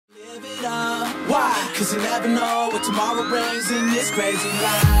'cause you never know what tomorrow brings in this crazy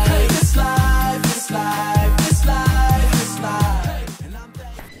life. Hey, this life, this life, this life, this life.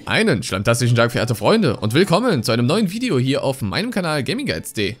 Einen schlammtastischen Tag, verehrte Freunde, und willkommen zu einem neuen Video hier auf meinem Kanal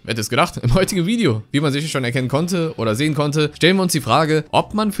gamingguidesde. Wer hätte es gedacht? Im heutigen Video, wie man sicher schon erkennen konnte oder sehen konnte, stellen wir uns die Frage,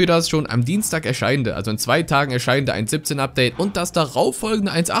 ob man für das schon am Dienstag erscheinende, also in 2 Tagen erscheinende 1.17 Update und das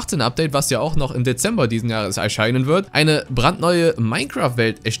darauffolgende 1.18 Update, was ja auch noch im Dezember diesen Jahres erscheinen wird, eine brandneue Minecraft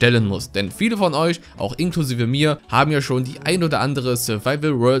Welt erstellen muss. Denn viele von euch, auch inklusive mir, haben ja schon die ein oder andere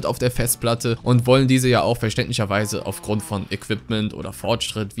Survival World auf der Festplatte und wollen diese ja auch verständlicherweise aufgrund von Equipment oder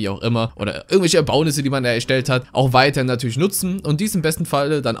Fortschritt, wie auch immer, oder irgendwelche Erbaunisse, die man da erstellt hat, auch weiterhin natürlich nutzen und dies im besten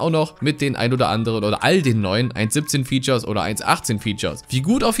Falle dann auch noch mit den ein oder anderen oder all den neuen 1.17 Features oder 1.18 Features. Wie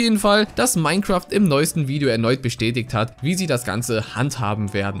gut auf jeden Fall, dass Minecraft im neuesten Video erneut bestätigt hat, wie sie das Ganze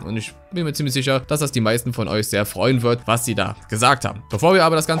handhaben werden, und ich bin mir ziemlich sicher, dass das die meisten von euch sehr freuen wird, was sie da gesagt haben. Bevor wir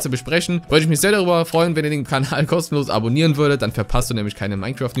aber das Ganze besprechen, würde ich mich sehr darüber freuen, wenn ihr den Kanal kostenlos abonnieren würdet, dann verpasst du nämlich keine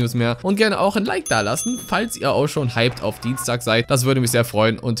Minecraft News mehr, und gerne auch ein Like da lassen, falls ihr auch schon hyped auf Dienstag seid. Das würde mich sehr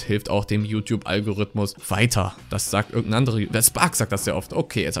freuen und hilft auch dem YouTube-Algorithmus weiter. Das sagt irgendein anderer, der Spark sagt das sehr oft.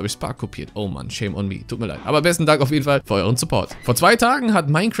 Okay, jetzt habe ich Spark kopiert. Oh Mann, shame on me. Tut mir leid. Aber besten Dank auf jeden Fall für euren Support. Vor 2 Tagen hat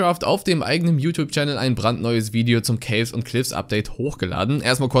Minecraft auf dem eigenen YouTube-Channel ein brandneues Video zum Caves und Cliffs Update hochgeladen.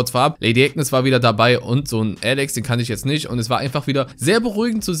 Erstmal kurz vorab, Lady Agnes war wieder dabei und so ein Alex, den kannte ich jetzt nicht, und es war einfach wieder sehr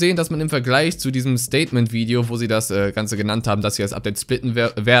beruhigend zu sehen, dass man im Vergleich zu diesem Statement-Video, wo sie das Ganze genannt haben, dass sie das Update splitten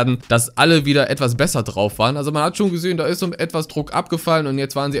werden, dass alle wieder etwas besser drauf waren. Also man hat schon gesehen, da ist so etwas Druck abgefallen und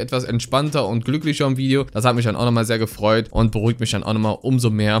jetzt waren sie etwas entspannter und glücklicher im Video. Das hat mich dann auch nochmal sehr gefreut und beruhigt mich dann auch nochmal umso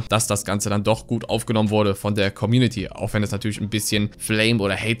mehr, dass das Ganze dann doch gut aufgenommen wurde von der Community, auch wenn es natürlich ein bisschen Flame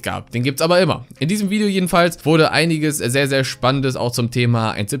oder Hate gab. Den gibt es aber immer. In diesem Video jedenfalls wurde einiges sehr, sehr Spannendes auch zum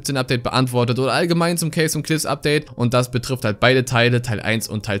Thema 1.17 Update beantwortet oder allgemein zum Caves und Cliffs Update, und das betrifft halt beide Teile, Teil 1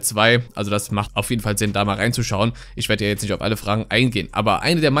 und Teil 2. Also das macht auf jeden Fall Sinn, da mal reinzuschauen. Ich werde ja jetzt nicht auf alle Fragen eingehen, aber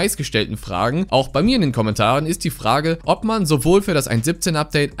eine der meistgestellten Fragen, auch bei mir in den Kommentaren, ist die Frage, ob man sowohl für das 1.17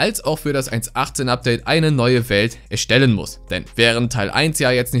 Update als auch für das 1.18 Update eine neue Welt erstellen muss. Denn während Teil 1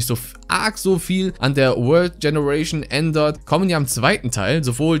 ja jetzt nicht so arg so viel an der World Generation ändert, kommen ja im zweiten Teil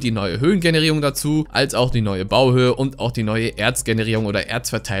sowohl die neue Höhengenerierung dazu, als auch die neue Bauhöhe und auch die neue Erzgenerierung oder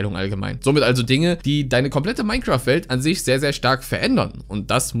Erzverteilung allgemein. Somit also Dinge, die deine komplette Minecraft-Welt an sich sehr, sehr stark verändern.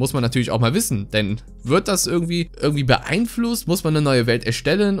 Und das muss man natürlich auch mal wissen, denn wird das irgendwie beeinflusst? Muss man eine neue Welt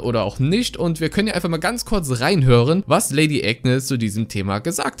erstellen oder auch nicht? Und wir können ja einfach mal ganz kurz reinhören, was Lady Agnes zu diesem Thema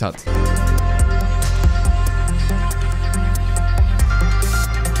gesagt hat.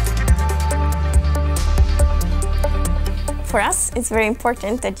 For us, it's very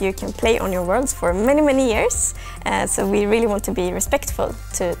important that you can play on your worlds for many, many years. So we really want to be respectful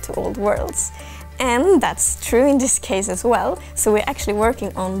to old worlds. And that's true in this case as well. So we're actually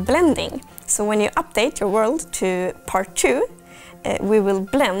working on blending. So when you update your world to part 2, we will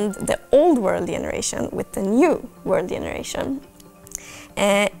blend the old world generation with the new world generation.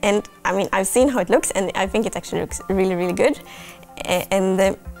 And I mean, I've seen how it looks, and I think it actually looks really, really good.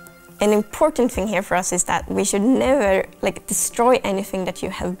 An important thing here for us is that we should never destroy anything that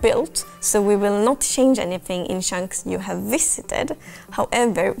you have built. So we will not change anything in chunks you have visited.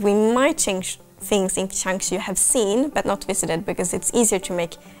 However, we might change things in chunks you have seen but not visited, because it's easier to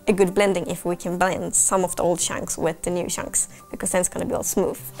make a good blending if we can blend some of the old chunks with the new chunks, because then it's gonna be all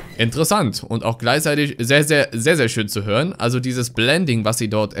smooth. Interessant und auch gleichzeitig sehr, sehr, sehr, sehr schön zu hören. Also dieses Blending, was sie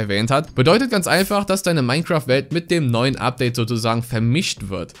dort erwähnt hat, bedeutet ganz einfach, dass deine Minecraft-Welt mit dem neuen Update sozusagen vermischt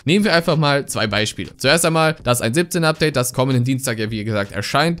wird. Nehmen wir einfach mal 2 Beispiele. Zuerst einmal das 1.17 Update, das kommenden Dienstag ja wie gesagt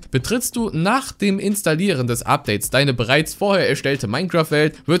erscheint. Betrittst du nach dem Installieren des Updates deine bereits vorher erstellte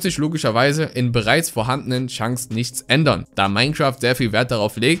Minecraft-Welt, wird sich logischerweise in bereits vorhandenen Chunks nichts ändern, da Minecraft sehr viel Wert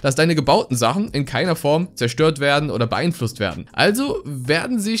darauf legt, dass deine gebauten Sachen in keiner Form zerstört werden oder beeinflusst werden. Also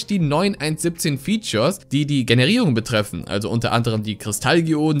werden sich die neuen 1.17 Features, die die Generierung betreffen, also unter anderem die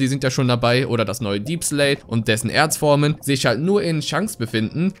Kristallgeoden, die sind ja schon dabei, oder das neue Deep Slate und dessen Erzformen, sich halt nur in Chunks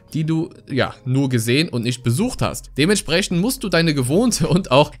befinden, die du ja nur gesehen und nicht besucht hast. Dementsprechend musst du deine gewohnte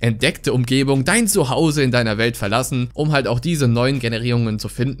und auch entdeckte Umgebung, dein Zuhause in deiner Welt verlassen, um halt auch diese neuen Generierungen zu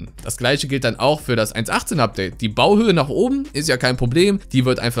finden. Das gleiche gilt dann auch für das 1.18 Update. Die Bauhöhe nach oben ist ja kein Problem, die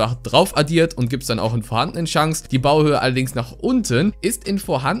wird einfach drauf addiert und gibt es dann auch in vorhandenen Chunks. Die Bauhöhe allerdings nach unten ist in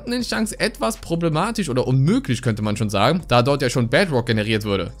vorhandenen Chunks etwas problematisch oder unmöglich, könnte man schon sagen, da dort ja schon Bedrock generiert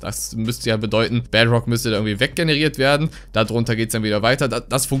würde. Das müsste ja bedeuten, Bedrock müsste da irgendwie weggeneriert werden, darunter geht es dann wieder weiter.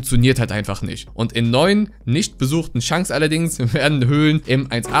 Das funktioniert halt einfach nicht. Und in neuen, nicht besuchten Chunks allerdings werden Höhlen im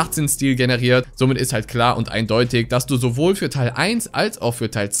 1.18 Stil generiert. Somit ist halt klar und eindeutig, dass du sowohl für Teil 1 als auch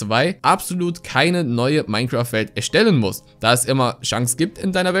für Teil 2 absolut absolut keine neue Minecraft-Welt erstellen musst, da es immer Chance gibt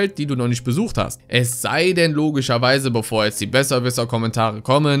in deiner Welt, die du noch nicht besucht hast. Es sei denn logischerweise, bevor jetzt die Besserwisser-Kommentare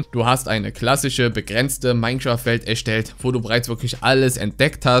kommen, du hast eine klassische, begrenzte Minecraft-Welt erstellt, wo du bereits wirklich alles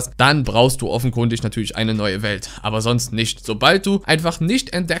entdeckt hast, dann brauchst du offenkundig natürlich eine neue Welt, aber sonst nicht. Sobald du einfach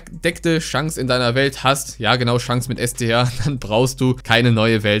nicht entdeckte Chance in deiner Welt hast, ja genau, Chance mit STH, dann brauchst du keine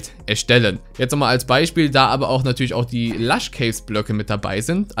neue Welt erstellen. Jetzt nochmal als Beispiel, da aber auch natürlich auch die Lush Caves Blöcke mit dabei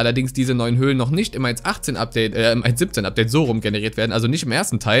sind, allerdings diese neuen Höhlen noch nicht im 1.18 Update, im 1.17 Update so rum generiert werden, also nicht im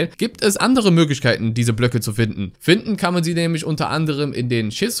ersten Teil, gibt es andere Möglichkeiten, diese Blöcke zu finden. Finden kann man sie nämlich unter anderem in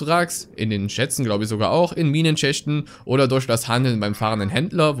den Schiffswracks, in den Schätzen glaube ich sogar auch, in Minenschächten oder durch das Handeln beim fahrenden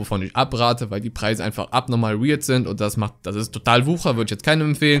Händler, wovon ich abrate, weil die Preise einfach abnormal weird sind und das ist total Wucher, würde ich jetzt keinem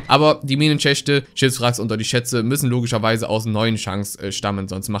empfehlen, aber die Minenschächte, Schiffswracks und die Schätze müssen logischerweise aus neuen Chance stammen,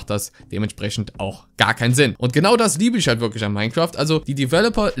 sonst macht das dementsprechend auch gar keinen Sinn. Und genau das liebe ich halt wirklich an Minecraft, also die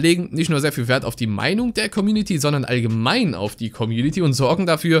Developer legen nicht nur sehr viel Wert auf die Meinung der Community, sondern allgemein auf die Community und sorgen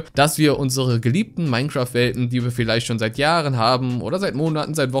dafür, dass wir unsere geliebten Minecraft-Welten, die wir vielleicht schon seit Jahren haben oder seit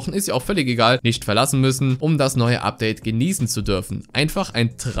Monaten, seit Wochen, ist ja auch völlig egal, nicht verlassen müssen, um das neue Update genießen zu dürfen. Einfach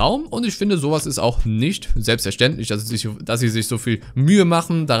ein Traum und ich finde, sowas ist auch nicht selbstverständlich, dass sie sich so viel Mühe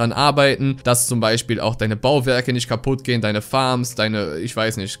machen, daran arbeiten, dass zum Beispiel auch deine Bauwerke nicht kaputt gehen, deine Farms, deine, ich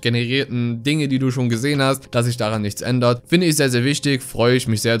weiß nicht, generierten Dinge, die du schon gesehen hast, dass sich daran nichts ändert. Finde ich sehr, sehr wichtig, freue ich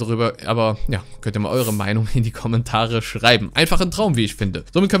mich sehr drüber, aber ja, könnt ihr mal eure Meinung in die Kommentare schreiben. Einfach ein Traum, wie ich finde.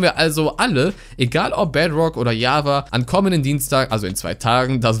 Somit können wir also alle, egal ob Bedrock oder Java, an kommenden Dienstag, also in 2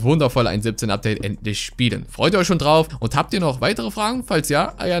 Tagen, das wundervolle 1.17 Update endlich spielen. Freut ihr euch schon drauf und habt ihr noch weitere Fragen? Falls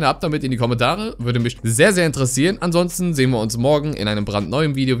ja, gerne ab damit in die Kommentare, würde mich sehr, sehr interessieren. Ansonsten sehen wir uns morgen in einem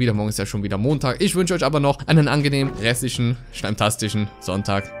brandneuen Video wieder. Morgen ist ja schon wieder Montag. Ich wünsche euch aber noch einen angenehmen, restlichen, schleimtastischen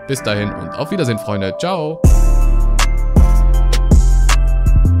Sonntag. Bis dahin und auf Wiedersehen, Freunde. Ciao!